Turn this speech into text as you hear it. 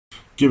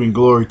Giving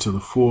glory to the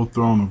full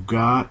throne of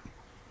God.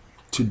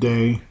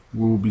 Today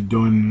we will be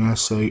doing an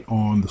essay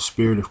on the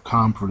spirit of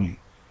comforting.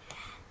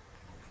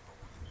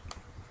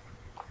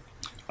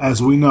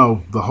 As we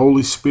know, the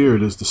Holy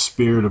Spirit is the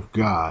Spirit of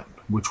God,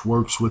 which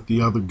works with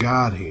the other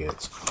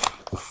Godheads,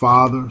 the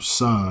Father,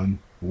 Son,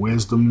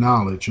 wisdom,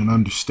 knowledge, and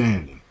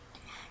understanding.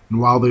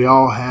 And while they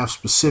all have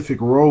specific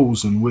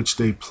roles in which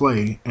they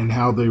play and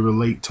how they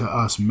relate to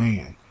us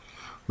man,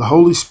 the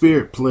Holy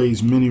Spirit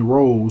plays many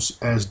roles,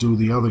 as do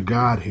the other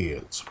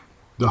Godheads.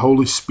 The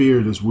Holy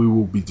Spirit, as we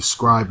will be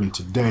describing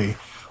today,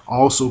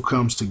 also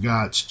comes to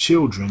God's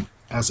children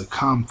as a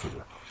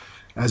comforter.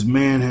 As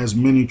man has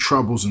many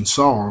troubles and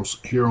sorrows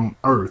here on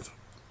earth,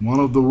 one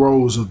of the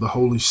roles of the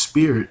Holy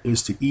Spirit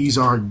is to ease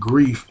our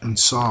grief and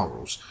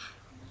sorrows.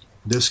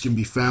 This can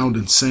be found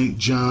in St.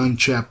 John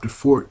chapter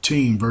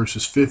 14,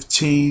 verses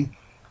 15,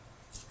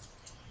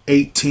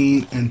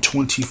 18, and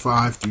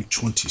 25 through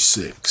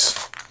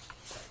 26.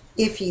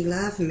 If ye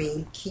love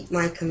me, keep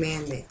my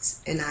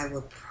commandments, and I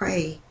will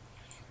pray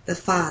the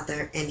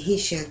Father, and he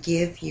shall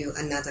give you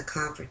another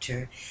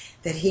comforter,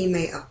 that he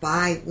may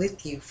abide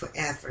with you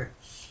forever,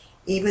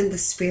 even the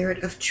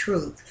Spirit of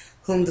truth,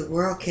 whom the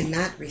world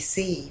cannot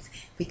receive,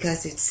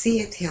 because it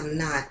seeth him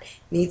not,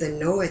 neither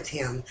knoweth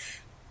him.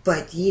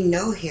 But ye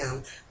know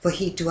him, for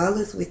he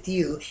dwelleth with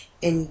you,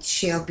 and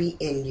shall be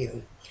in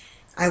you.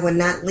 I will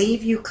not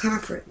leave you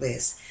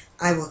comfortless,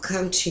 I will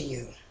come to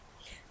you.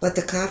 But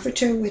the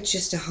Comforter, which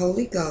is the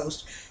Holy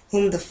Ghost,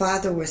 whom the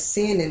Father will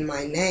send in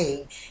my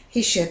name,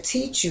 he shall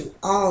teach you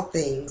all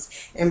things,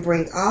 and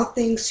bring all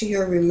things to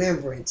your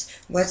remembrance,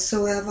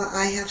 whatsoever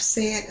I have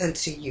said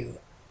unto you.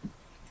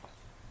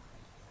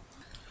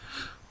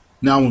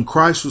 Now when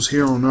Christ was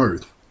here on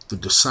earth, the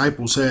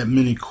disciples had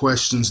many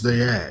questions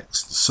they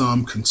asked,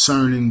 some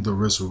concerning the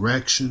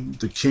resurrection,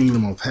 the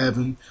kingdom of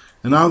heaven,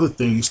 and other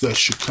things that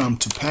should come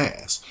to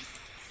pass.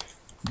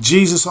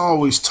 Jesus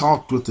always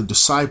talked with the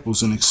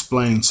disciples and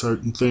explained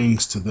certain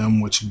things to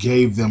them which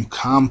gave them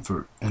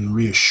comfort and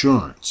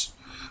reassurance.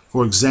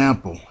 For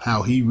example,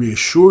 how he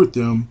reassured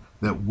them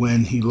that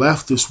when he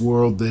left this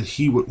world that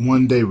he would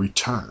one day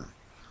return.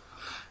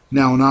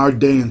 Now in our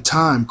day and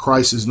time,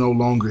 Christ is no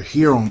longer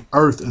here on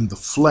earth in the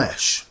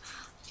flesh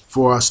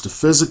for us to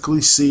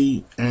physically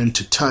see and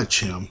to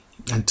touch him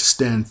and to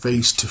stand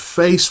face to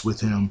face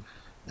with him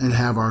and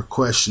have our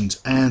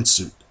questions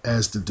answered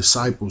as the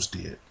disciples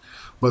did.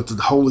 But the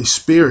Holy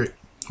Spirit,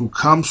 who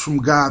comes from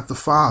God the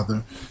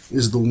Father,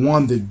 is the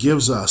one that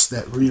gives us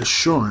that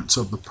reassurance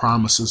of the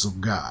promises of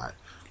God.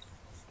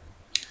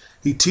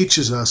 He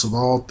teaches us of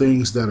all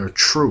things that are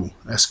true,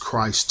 as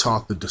Christ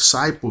taught the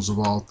disciples of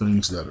all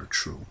things that are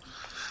true.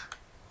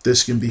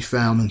 This can be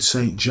found in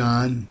St.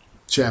 John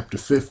chapter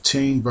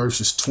 15,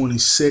 verses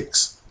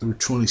 26 through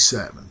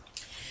 27.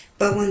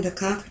 But when the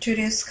Comforter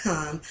is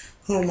come,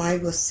 whom I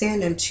will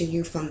send unto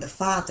you from the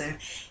Father,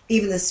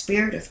 even the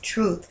Spirit of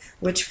truth,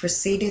 which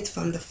proceedeth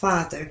from the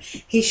Father,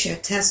 he shall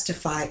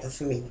testify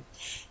of me.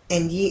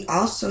 And ye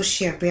also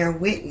shall bear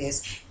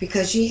witness,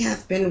 because ye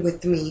have been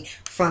with me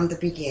from the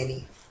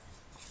beginning.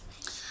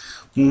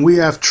 When we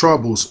have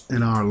troubles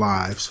in our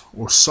lives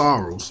or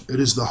sorrows, it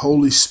is the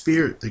Holy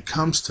Spirit that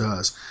comes to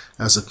us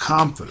as a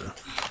comforter,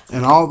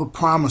 and all the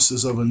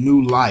promises of a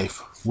new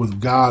life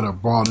with God are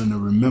brought into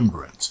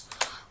remembrance.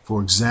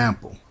 For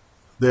example,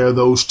 there are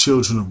those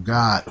children of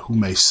God who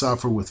may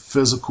suffer with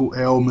physical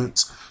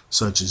ailments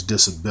such as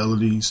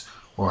disabilities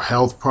or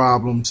health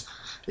problems.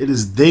 It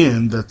is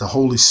then that the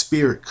Holy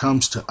Spirit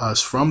comes to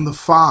us from the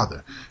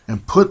Father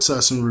and puts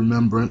us in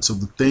remembrance of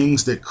the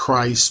things that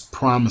Christ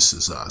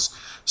promises us,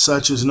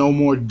 such as no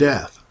more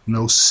death,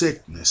 no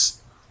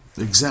sickness.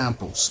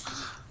 Examples: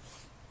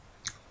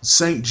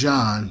 St.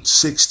 John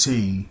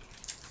 16,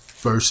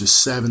 verses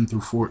 7 through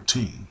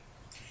 14.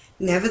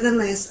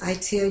 Nevertheless, I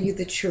tell you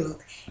the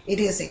truth. It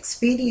is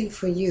expedient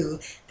for you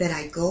that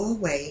I go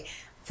away,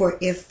 for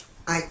if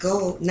I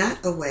go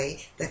not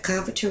away, the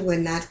Comforter will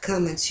not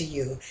come unto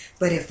you.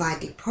 But if I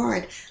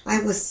depart,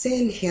 I will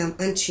send him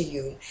unto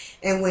you.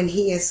 And when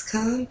he is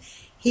come,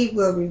 he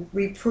will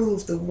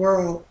reprove the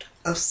world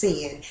of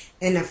sin,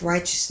 and of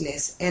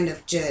righteousness, and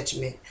of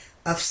judgment.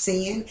 Of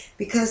sin,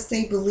 because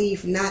they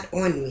believe not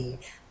on me.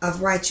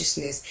 Of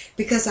righteousness,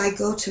 because I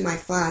go to my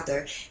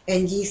Father,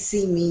 and ye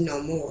see me no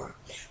more.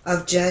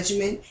 Of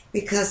judgment,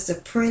 because the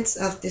prince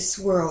of this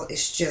world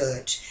is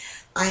judged.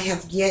 I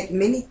have yet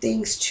many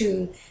things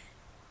to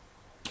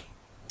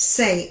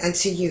say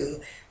unto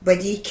you,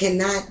 but ye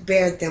cannot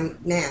bear them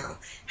now.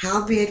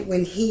 Howbeit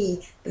when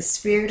he, the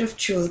Spirit of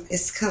truth,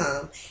 is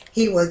come,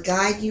 he will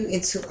guide you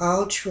into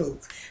all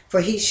truth.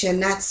 For he shall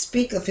not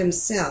speak of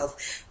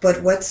himself,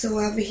 but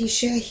whatsoever he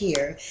shall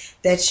hear,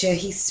 that shall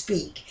he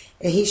speak,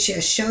 and he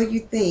shall show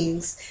you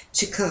things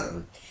to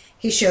come.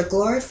 He shall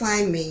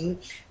glorify me,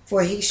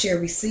 for he shall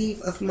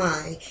receive of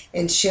mine,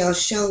 and shall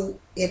show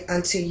it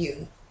unto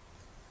you.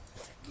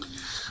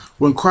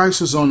 When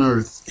Christ was on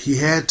earth, he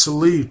had to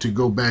leave to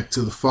go back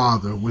to the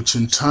Father, which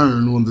in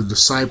turn, when the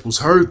disciples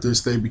heard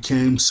this, they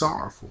became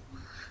sorrowful,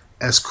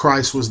 as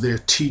Christ was their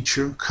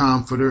teacher,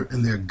 comforter,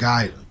 and their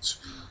guidance.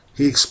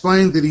 He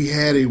explained that he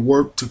had a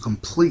work to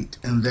complete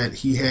and that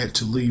he had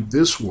to leave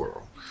this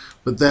world,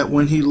 but that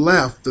when he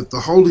left, that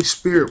the Holy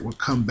Spirit would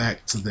come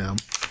back to them,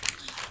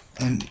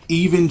 and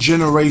even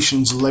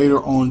generations later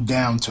on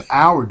down to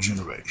our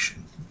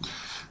generation,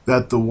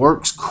 that the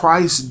works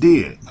Christ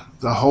did,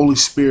 the Holy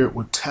Spirit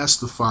would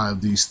testify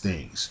of these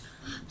things.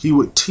 He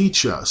would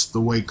teach us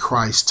the way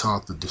Christ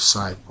taught the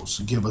disciples,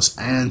 give us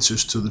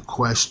answers to the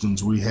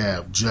questions we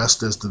have,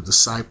 just as the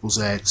disciples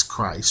asked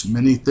Christ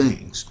many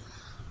things.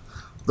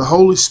 The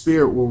Holy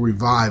Spirit will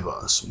revive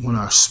us when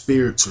our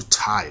spirits are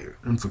tired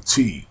and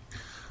fatigued.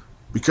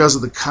 Because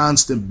of the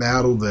constant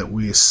battle that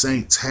we as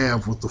saints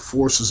have with the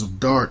forces of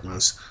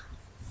darkness,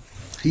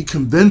 He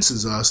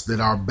convinces us that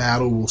our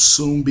battle will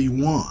soon be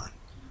won,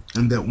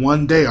 and that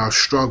one day our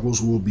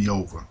struggles will be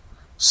over.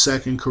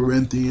 2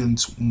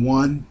 Corinthians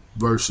 1,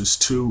 verses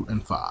 2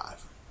 and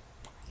 5.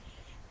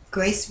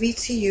 Grace be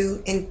to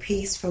you and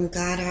peace from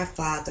God our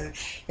Father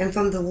and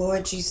from the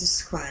Lord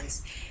Jesus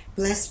Christ.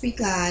 Blessed be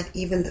God,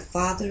 even the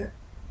Father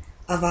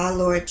of our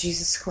Lord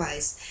Jesus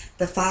Christ,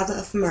 the Father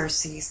of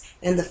mercies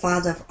and the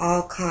Father of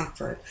all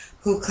comfort,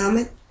 who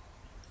cometh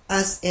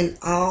us in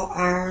all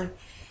our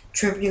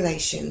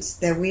tribulations,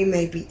 that we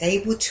may be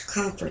able to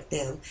comfort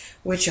them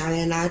which are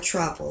in our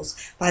troubles,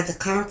 by the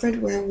comfort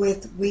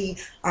wherewith we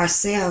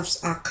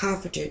ourselves are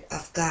comforted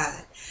of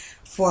God.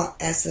 For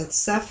as the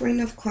suffering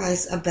of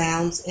Christ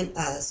abounds in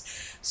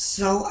us,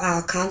 so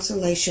our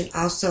consolation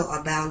also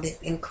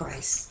aboundeth in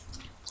Christ.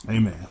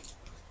 Amen.